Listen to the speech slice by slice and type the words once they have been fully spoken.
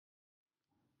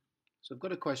So I've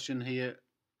got a question here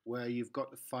where you've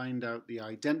got to find out the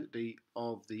identity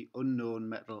of the unknown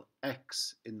metal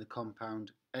X in the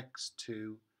compound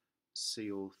X2CO3.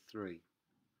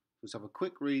 Let's have a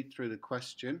quick read through the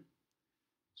question.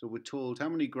 So we're told how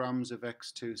many grams of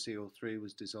X2CO3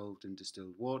 was dissolved in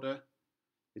distilled water.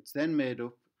 It's then made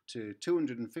up to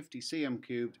 250 cm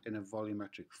cubed in a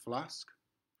volumetric flask.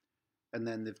 And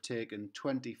then they've taken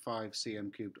 25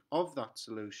 cm cubed of that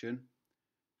solution,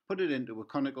 put it into a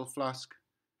conical flask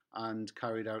and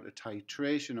carried out a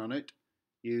titration on it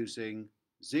using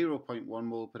 0.1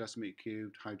 mole per decimeter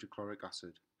cubed hydrochloric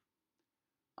acid.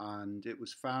 And it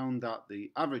was found that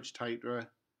the average titer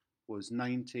was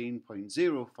 19.05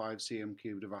 cm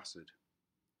cubed of acid.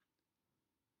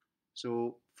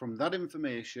 So from that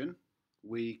information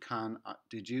we can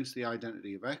deduce the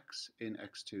identity of X in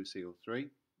X2CO3.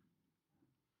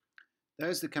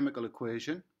 There's the chemical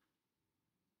equation.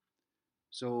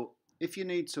 So if you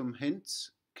need some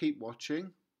hints, keep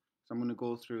watching. So I'm going to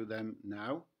go through them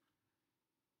now.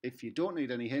 If you don't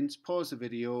need any hints, pause the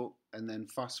video and then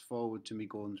fast forward to me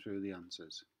going through the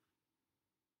answers.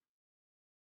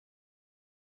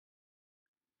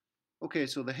 Okay,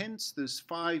 so the hints, there's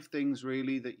 5 things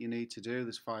really that you need to do.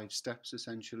 There's 5 steps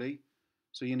essentially.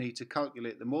 So you need to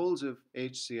calculate the moles of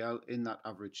HCl in that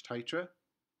average titer.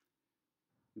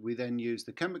 We then use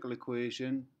the chemical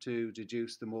equation to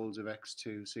deduce the moles of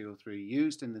X2CO3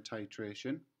 used in the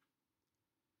titration.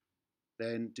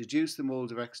 Then deduce the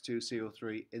moles of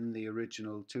X2CO3 in the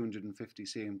original 250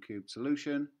 cm cubed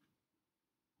solution.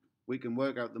 We can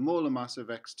work out the molar mass of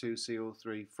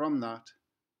X2CO3 from that,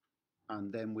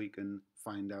 and then we can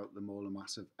find out the molar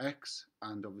mass of X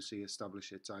and obviously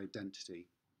establish its identity.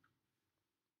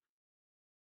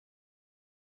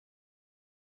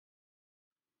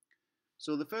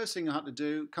 So the first thing I had to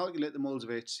do, calculate the moles of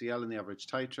HCl in the average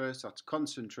titer. So that's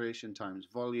concentration times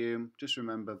volume. Just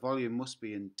remember, volume must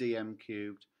be in dm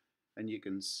cubed, and you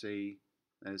can see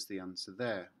there's the answer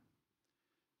there.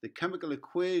 The chemical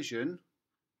equation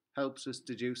helps us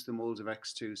deduce the moles of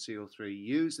X2CO3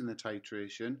 used in the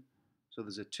titration. So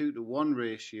there's a 2:1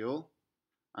 ratio,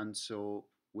 and so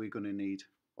we're going to need,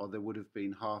 or there would have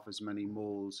been half as many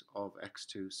moles of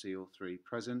X2CO3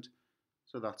 present.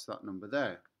 So that's that number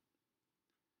there.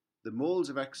 The moles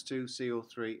of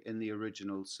X2CO3 in the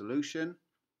original solution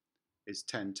is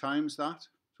 10 times that,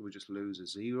 so we just lose a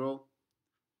 0.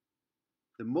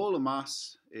 The molar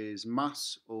mass is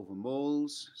mass over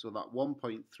moles, so that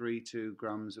 1.32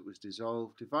 grams that was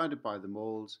dissolved divided by the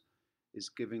moles is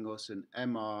giving us an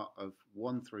MR of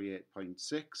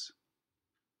 138.6.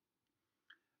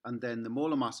 And then the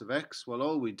molar mass of X, well,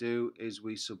 all we do is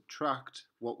we subtract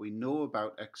what we know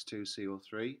about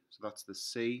X2CO3, so that's the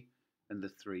C and the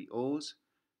 3 O's.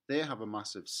 They have a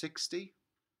mass of 60,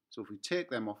 so if we take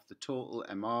them off the total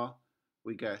MR,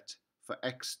 we get for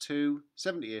X2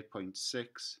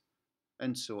 78.6,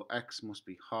 and so X must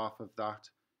be half of that,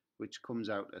 which comes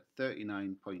out at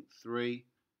 39.3,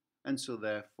 and so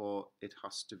therefore it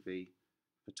has to be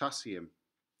potassium.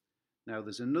 Now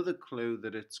there's another clue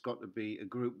that it's got to be a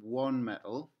group 1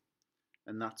 metal,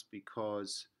 and that's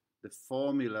because the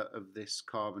formula of this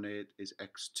carbonate is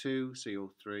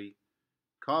X2CO3.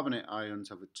 Carbonate ions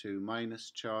have a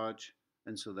 2- charge,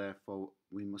 and so therefore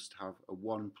we must have a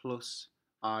 1+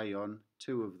 ion,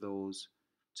 2 of those,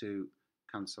 to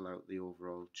cancel out the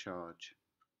overall charge.